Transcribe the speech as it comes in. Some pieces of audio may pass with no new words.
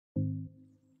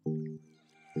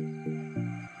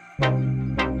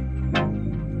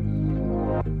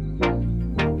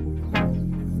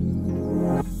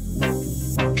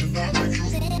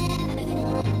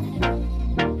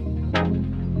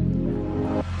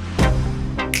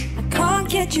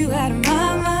get you out of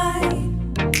my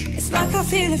mind. It's like I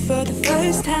feel it for the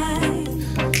first time.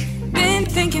 Been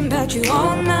thinking about you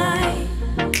all night.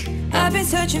 I've been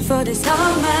searching for this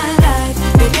all my life.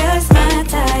 You're just my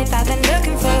type. I've been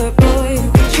looking for a boy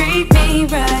who can treat me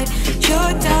right.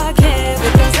 Your dark hair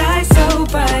with those eyes so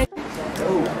bright.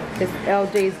 It's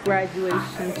LJ's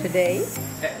graduation today.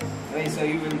 Wait, so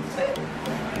you really said?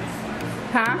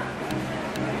 Huh?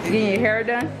 You getting your hair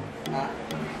done?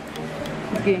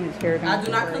 He's getting his hair done. I do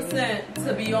not consent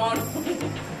to be on.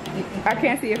 I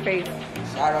can't see your face.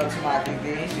 Shout out to my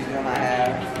Titi, she's doing my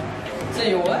hair. To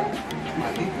your what?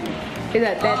 My Titi. Is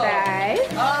that eye?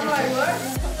 Oh, I'm like,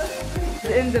 what?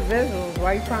 The individuals,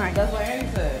 why you crying? That's what Annie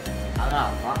said. I'm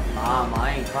not, Mom,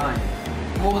 I ain't crying.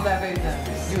 What was that face then?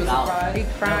 You was surprised? He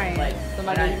crying. Like,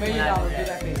 Somebody $1 million, do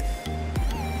that face.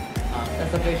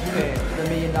 That's the face you made, the $1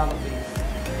 million face.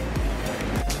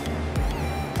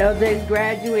 LJ's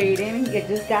graduating. He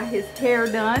just got his hair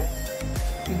done.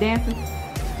 You dancing?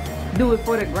 Do it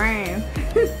for the gram.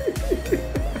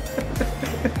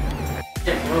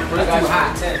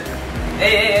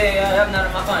 Hey, I'm not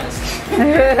at my finest.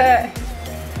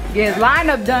 Get his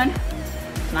lineup done.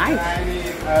 Nice.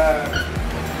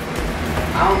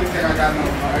 I don't think I got no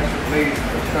extra ladies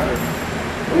for cutter.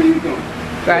 What are you doing?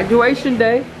 Graduation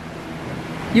day.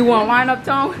 You want lineup,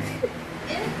 Tone?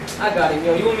 I got him,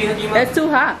 yo. You want me to hook him up? That's too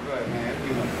hot. Right, man.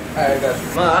 You know. Alright, I got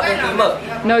you. Ma, I can hook him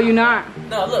up. No, you're not.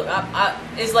 No, look,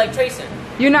 it's like tracing.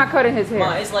 You're not cutting his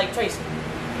Ma, hair. it's like tracing.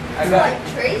 I got it.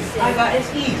 Tracing. I got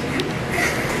it's easy.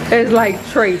 It's like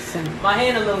tracing. My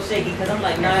hand a little shaky because I'm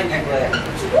like 90, but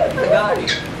I got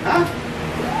it. Huh?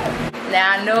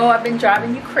 Now I know I've been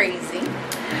driving you crazy,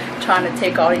 trying to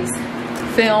take all these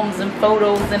films and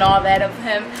photos and all that of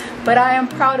him, but I am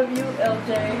proud of you,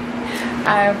 LJ.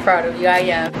 I am proud of you, I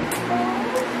am.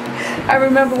 I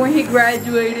remember when he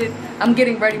graduated. I'm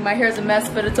getting ready, my hair's a mess,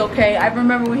 but it's okay. I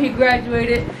remember when he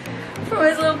graduated from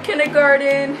his little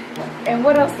kindergarten. And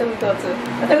what else did we go to?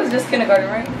 I think it was just kindergarten,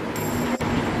 right?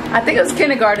 I think it was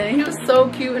kindergarten. And he was so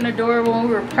cute and adorable, and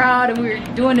we were proud and we were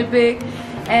doing it big.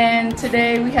 And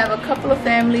today we have a couple of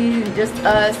families and just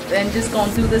us, and just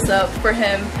gonna do this up for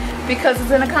him because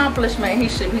it's an accomplishment. He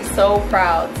should be so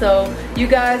proud. So you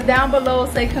guys down below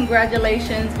say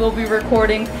congratulations. We'll be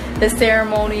recording the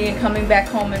ceremony and coming back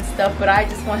home and stuff, but I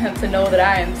just want him to know that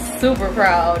I am super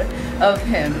proud of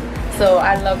him. So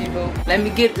I love you, boo. Let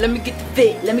me get the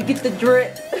fit. Let me get the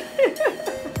drip.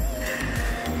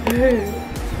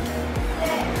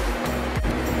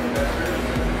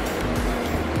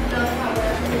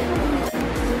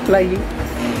 Like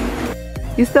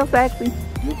you still sexy.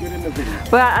 Look good in the video.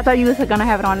 But I thought you was gonna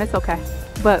have it on. It's okay.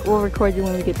 But we'll record you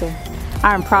when we get there.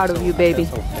 I'm proud of you, baby.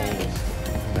 So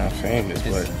famous. Not famous,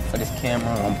 but For this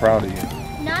camera. I'm proud of you.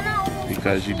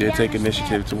 Because you did take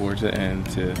initiative towards the end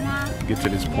to get to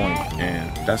this point,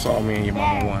 and that's all me and your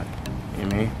mama want. You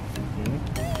know what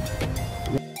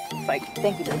I mean? Like,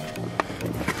 thank you, baby.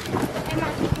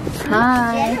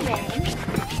 Hi.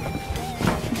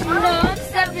 You know I'm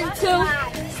stepping two.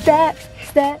 Step,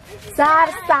 side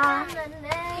to side.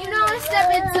 You know I'm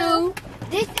stepping two.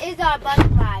 This is our bus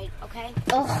ride, okay?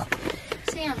 Ugh.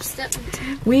 See, I'm stepping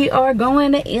two. We are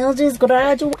going to LJ's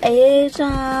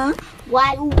graduation.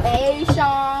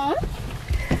 Graduation.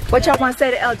 What y'all want to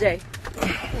say to LJ?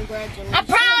 I'm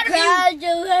proud of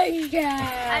you.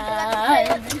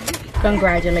 Congratulations.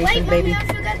 Congratulations, baby. I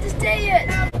forgot to say it.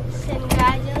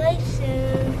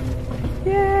 Congratulations.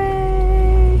 Yay.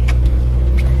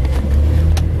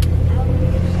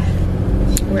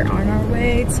 We're on our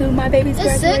way to my baby's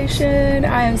graduation.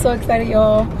 I am so excited,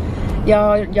 y'all.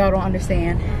 Y'all don't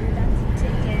understand.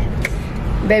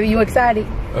 Baby, you excited?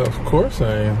 Of course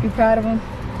I am. You proud of him?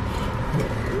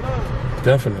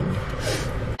 Definitely.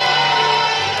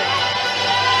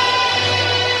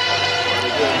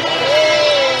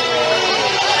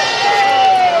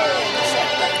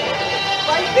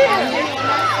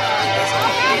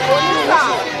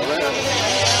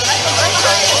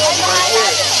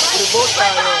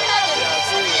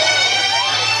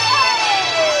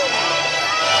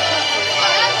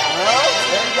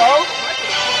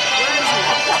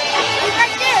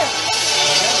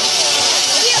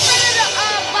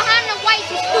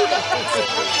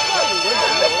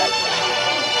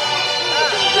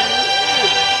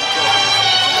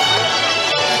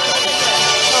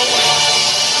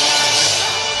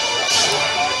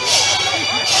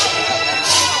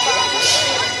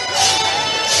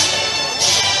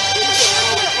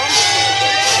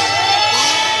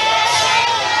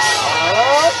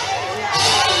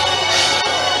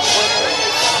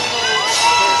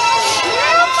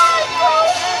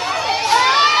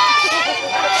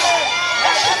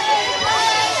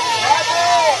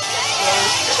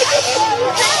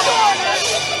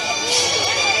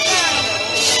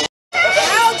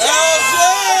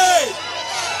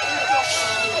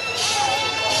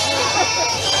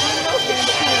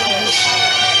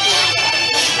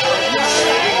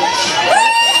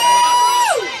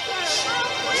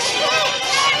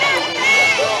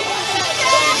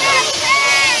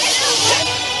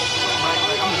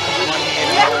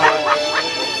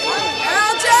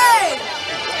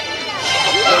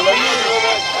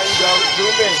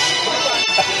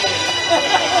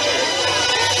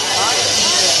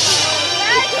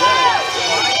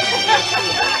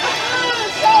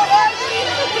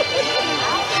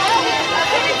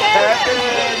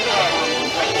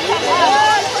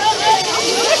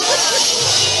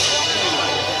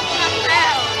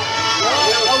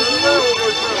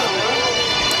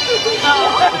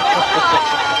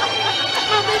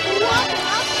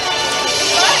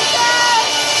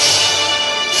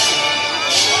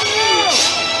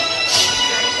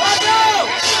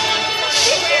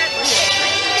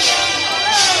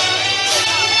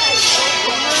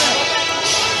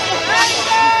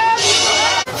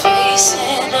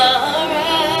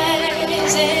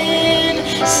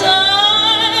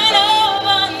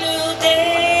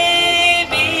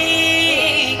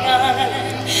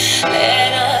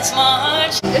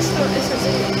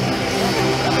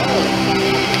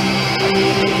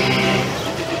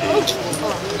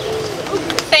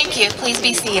 Thank you. Please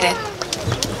be seated.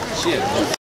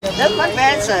 Rất mất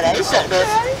vé sợ đấy, sợ được.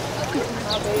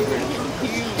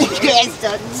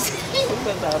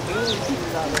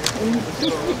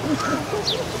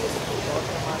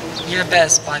 Your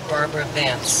Best by Barbara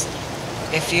Vance.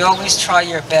 If you always try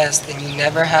your best, then you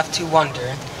never have to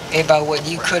wonder about what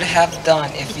you could have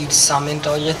done if you'd summoned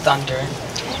all your thunder.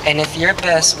 And if your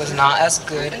best was not as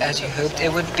good as you hoped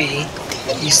it would be,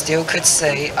 you still could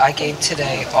say, I gave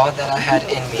today all that I had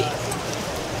in me.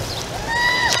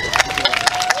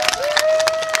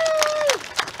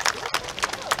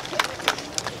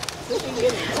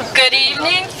 Good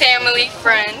evening, family,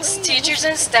 friends, teachers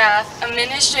and staff,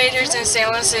 administrators, and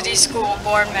Salem City School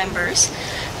board members.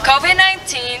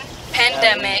 COVID-19,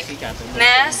 pandemic,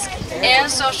 mask, and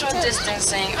social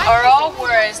distancing are all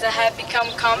words that have become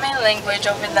common language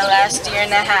over the last year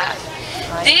and a half.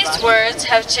 These words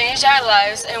have changed our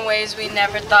lives in ways we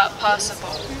never thought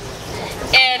possible.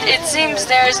 And it seems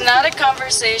there is not a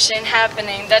conversation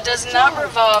happening that does not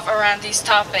revolve around these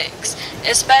topics,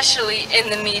 especially in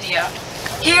the media.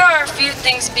 Here are a few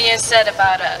things being said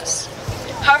about us.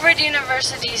 Harvard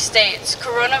University states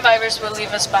coronavirus will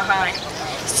leave us behind.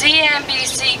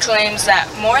 CNBC claims that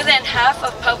more than half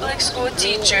of public school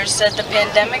teachers said the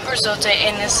pandemic resulted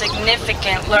in a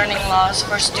significant learning loss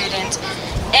for students,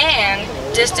 and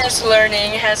distance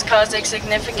learning has caused a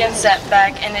significant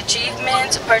setback in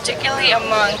achievements, particularly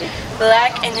among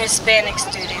Black and Hispanic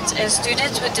students and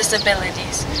students with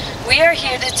disabilities. We are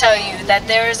here to tell you that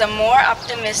there is a more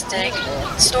optimistic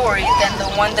story than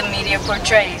the one the media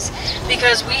portrays,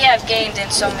 because we have gained in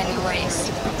so many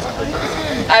ways.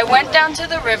 I went down to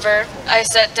the river, I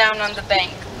sat down on the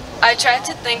bank. I tried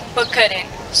to think but couldn't,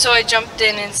 so I jumped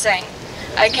in and sang.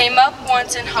 I came up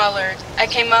once and hollered, I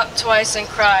came up twice and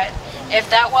cried. If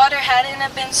that water hadn't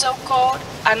have been so cold,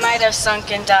 I might have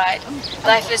sunk and died.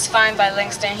 Life is Fine by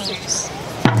Langston Hughes.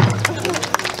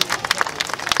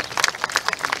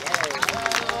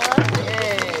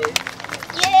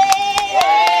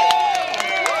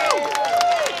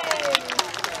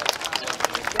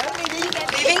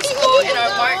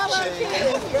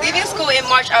 Leaving school in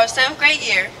March our 7th grade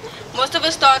year, most of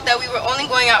us thought that we were only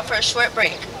going out for a short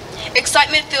break.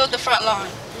 Excitement filled the front lawn.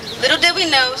 Little did we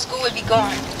know school would be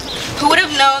gone. Who would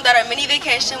have known that our mini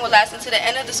vacation would last until the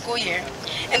end of the school year?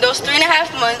 In those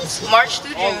 3.5 months, March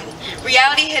through June,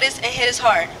 reality hit us and hit us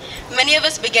hard. Many of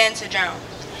us began to drown.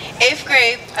 8th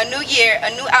grade, a new year,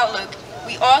 a new outlook.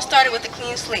 We all started with a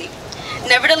clean slate.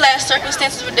 Nevertheless,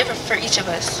 circumstances were different for each of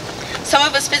us. Some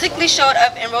of us physically showed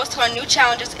up and rose to our new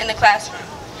challenges in the classroom.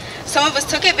 Some of us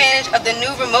took advantage of the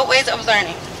new remote ways of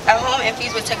learning, at home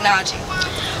infused with technology.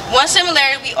 One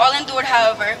similarity we all endured,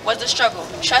 however, was the struggle.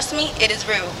 Trust me, it is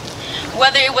real.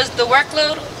 Whether it was the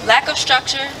workload, lack of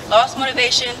structure, lost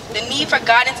motivation, the need for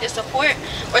guidance and support,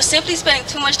 or simply spending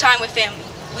too much time with family,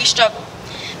 we struggled.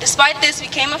 Despite this, we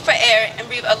came up for air and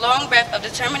breathed a long breath of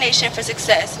determination for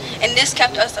success, and this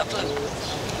kept us afloat.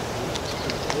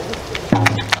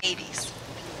 Babies.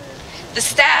 The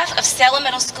staff of Salem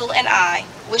Middle School and I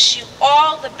wish you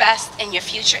all the best in your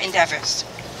future endeavors.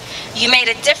 You made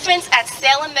a difference at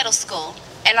Salem Middle School,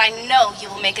 and I know you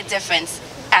will make a difference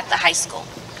at the high school.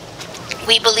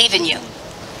 We believe in you.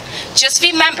 Just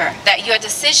remember that your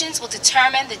decisions will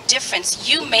determine the difference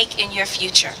you make in your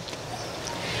future.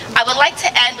 I would like to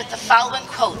end with the following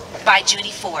quote by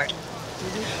Judy Ford.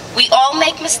 We all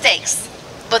make mistakes,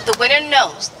 but the winner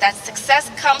knows that success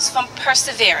comes from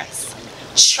perseverance,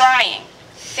 trying,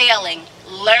 failing,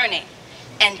 learning,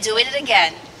 and doing it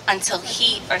again until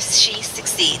he or she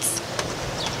succeeds.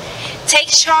 Take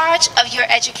charge of your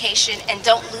education and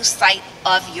don't lose sight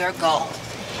of your goal.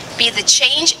 Be the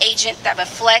change agent that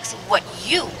reflects what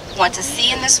you want to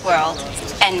see in this world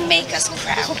and make us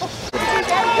proud.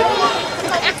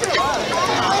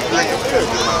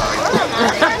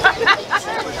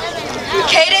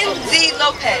 Kaden Z.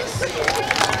 Lopez.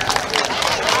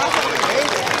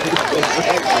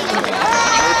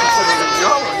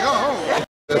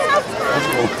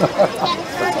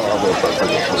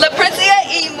 LaPrincia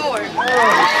E. Moore.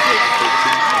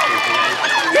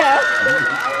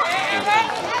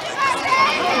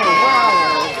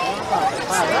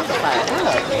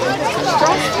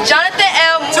 Jonathan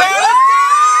L. Moore.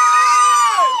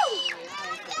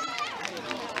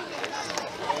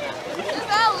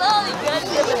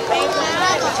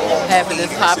 Having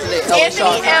this popular.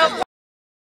 Anthony L.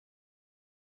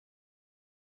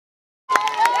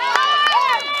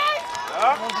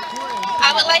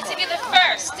 I would like to be the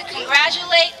first to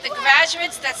congratulate the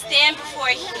graduates that stand before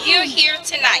you here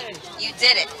tonight. You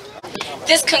did it.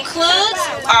 This concludes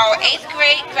our 8th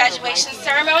grade graduation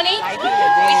ceremony.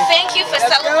 We thank you for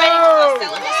celebrating our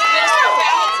Stella Middle School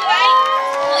family tonight.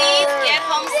 Please get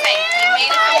home safe. You made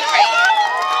it home great.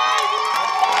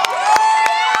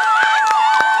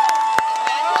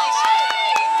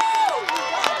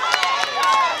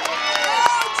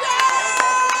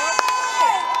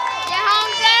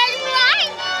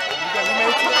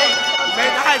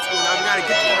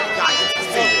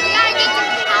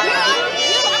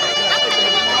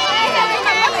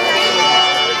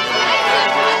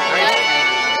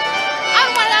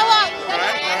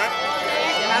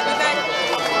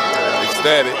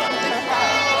 Ecstatic.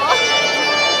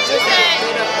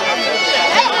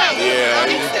 Yeah,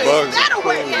 these bugs are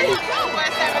crazy.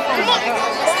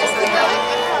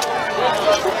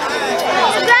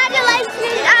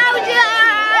 Congratulations, LJ!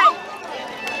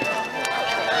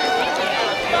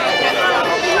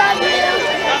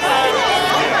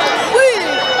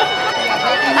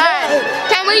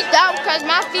 Can we stop? Because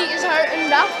my feet is hurting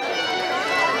though.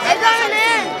 They're going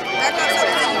in.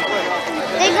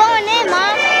 They're going in,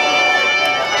 Mom.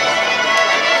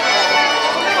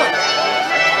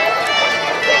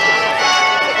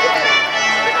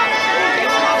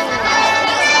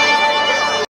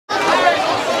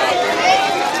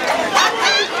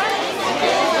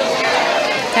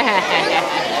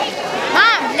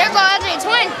 Mom, there go LJ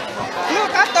twin.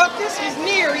 Look, I thought this was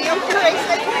Miriam.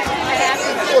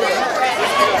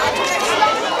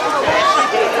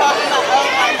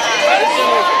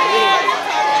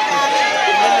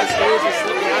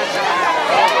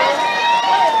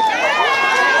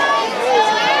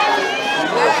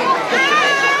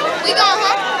 We going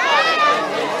home?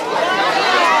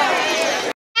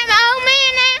 I'm an old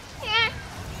man now. Yeah.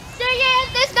 So yeah,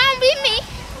 this gonna be me.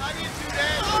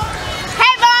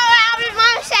 Hey, boy, I just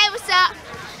want to say what's up.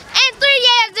 In 3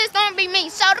 years, this gonna be me.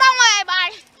 So don't worry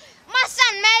about it. My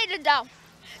son made it though.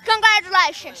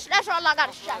 Congratulations. That's all I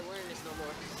gotta say.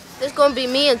 This gonna be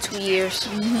me in 2 years.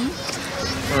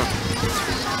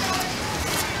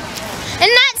 And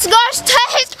that goes to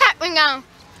his capping on.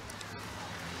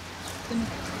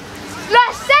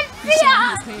 La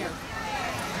Cynthia!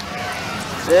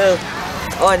 Yeah.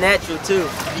 Oh, natural too.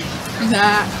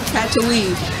 Nah, catch a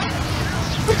weave.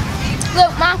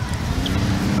 Look, Mom.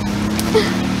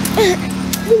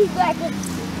 Weed whacker.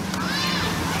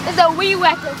 It's a weed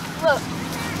whacker. Look.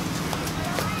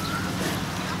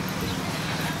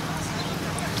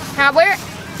 Can I wear it?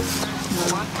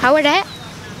 How wear that?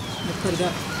 Put it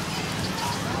up.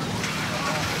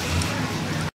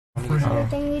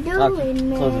 Everything you do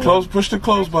Close, push the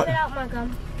close button. out my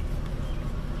gum.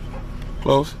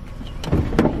 Close.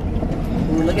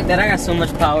 Ooh, look at that, I got so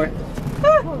much power.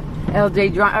 LJ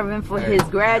driving for his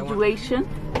graduation.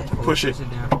 Push it.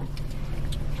 Down.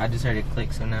 I just heard it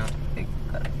click, so now it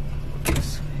got it.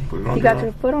 Put it on You got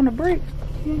your foot on the brake.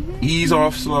 Ease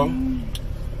off slow.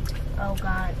 Oh,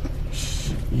 God.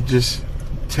 You just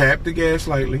tap the gas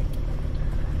lightly.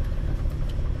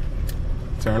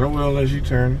 Turn the wheel as you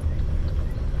turn.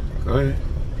 Go ahead.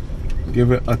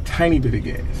 Give it a tiny bit of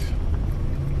gas.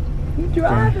 He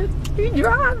driving. He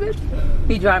driving.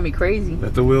 He drive me crazy.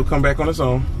 Let the wheel come back on its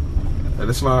own. Let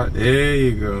it slide. There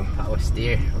you go. Power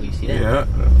steer. Oh, you see that? Yeah.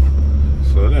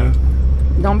 Slow down.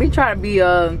 Don't be trying to be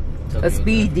a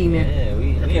speed demon. Yeah,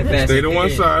 we in Fast Stay and to one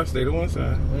Furious. side. Stay to one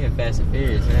side. We in Fast and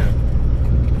Furious now.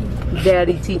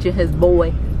 Daddy teaching his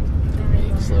boy.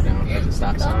 Slow down at the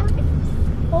stop sign.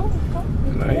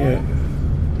 Not yet.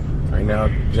 Right now,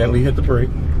 gently hit the brake.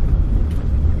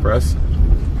 Press.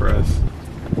 Press.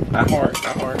 Not hard.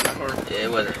 Not hard. Not hard. Yeah,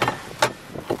 it wasn't. Gotta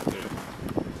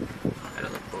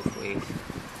look both ways.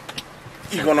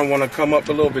 You're gonna want to come up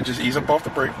a little bit. Just ease up off the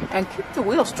brake. And keep the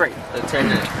wheel straight. Turn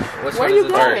it. Where you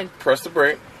going? All right. Press the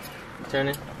brake. Turn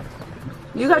it.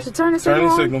 You got your turning signal Turn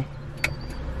the on? signal.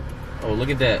 Oh, look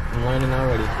at that. I'm learning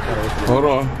already. Hold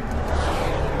on.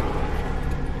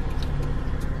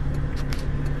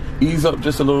 Ease up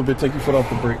just a little bit. Take your foot off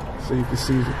the brake so you can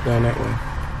see it down that way.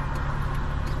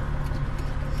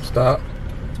 Stop.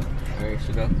 Alright,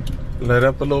 should go. Let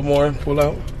up a little more and pull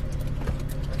out.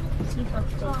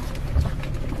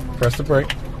 Press the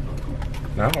brake.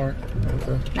 Not hard.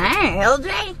 Okay. Dang,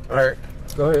 LJ. Alright,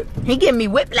 go ahead. He giving me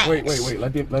whiplash. Wait.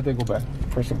 Let them go back.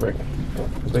 Press the brake.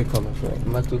 They coming. So.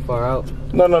 Am I too far out?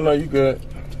 No, you good.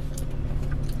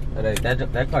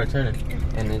 That car turning.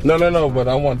 And it's No, but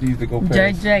I want these to go past.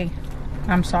 JJ.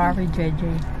 I'm sorry,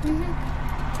 JJ.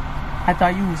 I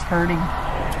thought you was hurting.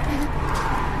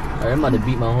 I'm about to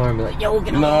beat my horn and be like, yo,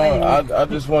 get on the way. No, I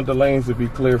just want the lanes to be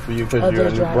clear for you because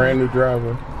you're a brand new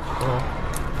driver.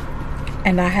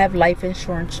 And I have life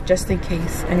insurance just in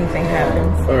case anything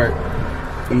happens. All right.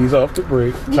 Ease off the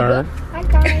brake. Turn.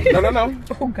 No.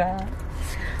 Oh, God.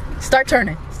 Start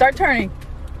turning.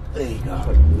 There you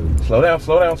go. Slow down.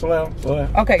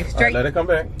 Okay, straight. Right, let it come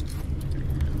back.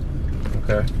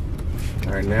 Okay.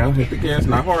 All right, now hit the gas.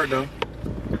 Not hard, though.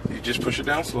 You just push it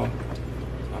down slow.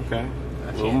 Okay.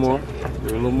 A little more. Give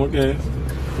it a little more gas.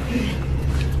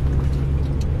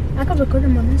 I can record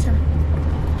him on this side.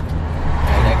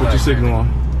 Put your signal on.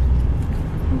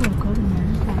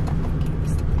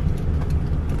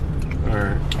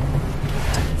 Alright.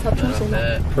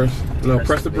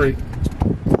 Press the brake.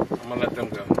 I'm gonna let them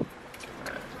go.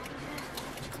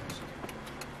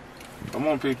 Come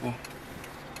on, people.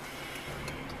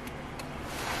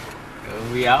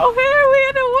 We out here, we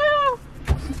in the wheel.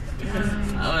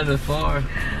 I'm in the far.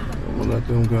 I'm gonna let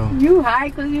them go. You high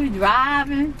because you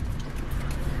driving.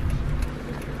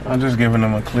 I'm just giving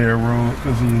them a clear road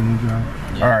because he's a new driver.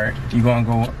 Yeah. Alright, you gonna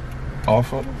go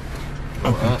off of?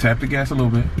 Okay, tap the gas a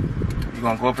little bit. You're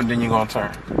gonna go up and then you're gonna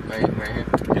turn. Right here?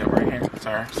 Yeah, right here.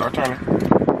 Turn. Start turning.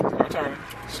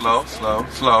 Slow.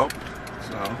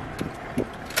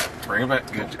 Bring it back.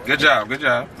 Good job.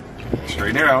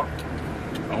 Straighten it out.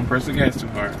 Don't press the gas too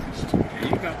hard. There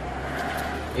you go.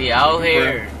 We out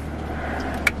here.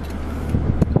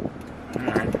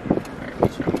 Alright.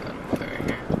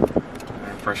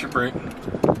 Press your brake.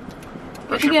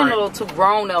 You're getting a little too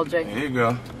grown, LJ. There you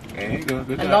go. Good job.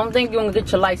 And don't think you're gonna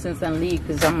get your license and leave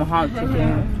because I'm gonna honk you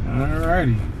down.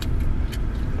 Alrighty.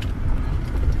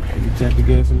 You tap the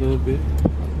gas a little bit.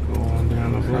 Go on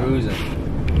down the block. Cruising.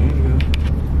 There you go.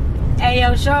 Hey,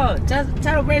 yo, Shaw, tell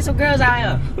to bring some girls out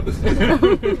here.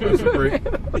 Press the brake.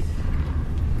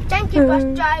 Thank you, bus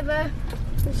driver.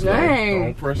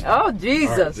 Dang. Oh,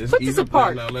 Jesus. Right, put this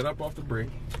apart. Now let up off the brake.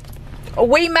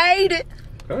 We made it.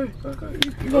 Okay.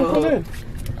 You gonna come in.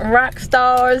 Rock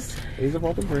stars. Ease up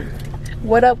off the brake.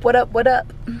 What up?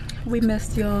 We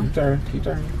missed y'all. Keep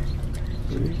turning.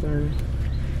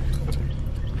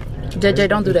 JJ,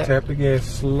 don't do that. Tap the gas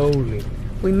slowly.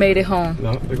 We made it home.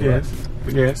 No, the gas.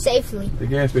 Safely. The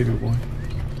gas, baby boy.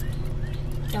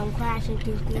 Don't crash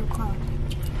into your car.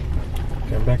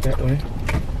 Come back that way.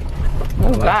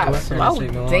 Oh, God. Oh,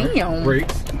 damn.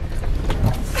 Brakes.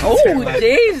 Oh,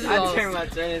 Jesus. I turned my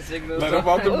turning signal. Let up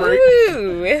off the brake.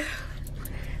 Ooh.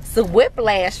 It's a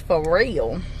whiplash for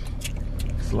real.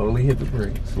 Slowly hit the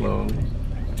brake. Slowly.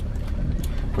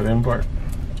 Put in park.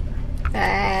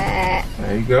 There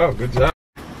you go. Good job.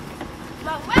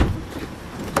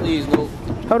 Please, no.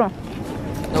 Hold on.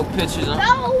 No pictures. No.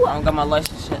 I don't got my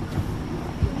license yet.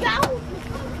 Go.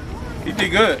 You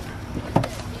did good.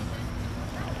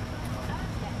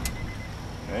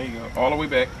 There you go. All the way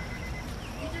back.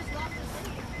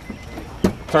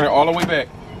 Turn it all the way back.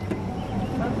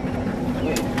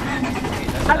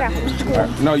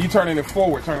 Okay. No, you turning it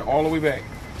forward. Turn it all the way back.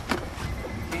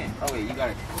 Oh, wait, you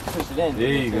gotta push it in. There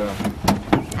you go.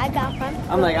 I got one.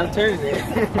 I'm turning it.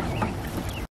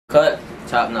 Cut.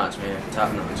 Top notch, man.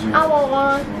 Top notch. I want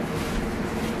one.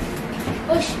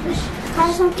 Push.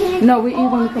 Have some cake. No, we eat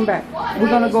when we come back. We're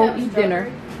gonna go eat dinner.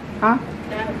 Huh?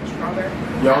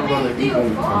 Y'all gonna eat when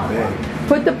we come back.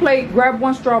 Put the plate, grab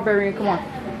one strawberry and come on.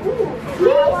 Me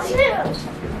too.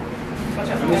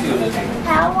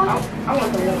 Have one? I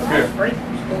want the one.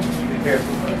 Here.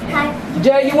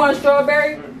 Jay, you want a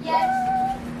strawberry? Yes.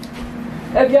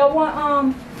 If y'all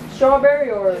want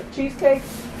strawberry or cheesecake,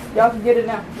 y'all can get it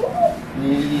now.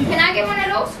 Can I get one of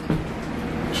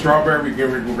those? Strawberry,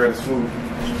 give her grab food.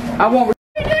 I want.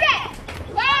 Do that.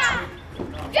 Wow.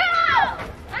 Go.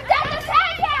 I'm at the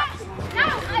tag house. No,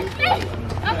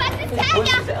 I'm at the tag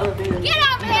house. Get over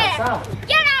here.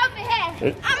 Get over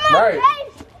here. I'm on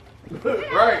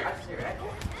Right.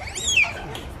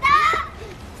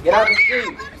 Get out the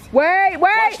street. Wait.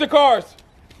 Watch the cars.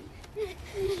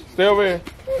 Stay over here.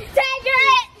 Take your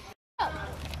head.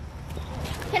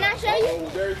 Can I show you? Oh,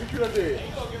 Darius, what you done did?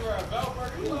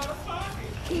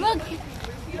 Look.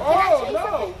 Oh,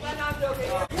 no.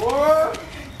 What?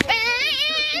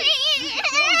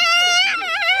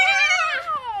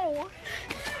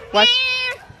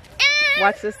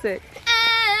 Watch the sick.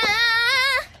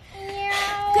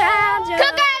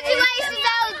 Congratulations,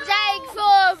 LJ,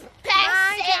 for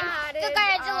passing.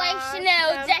 Congratulations,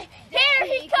 LJ. Here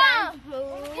he comes.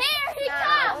 Here he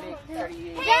comes. Here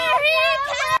he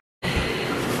comes.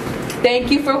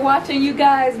 Thank you for watching, you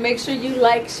guys. Make sure you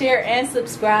like, share, and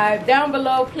subscribe. Down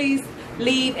below, please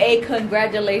leave a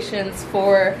congratulations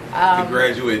for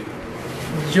graduate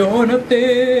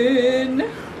Jonathan.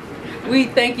 We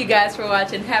thank you guys for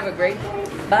watching. Have a great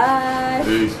day. Bye.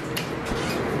 Peace.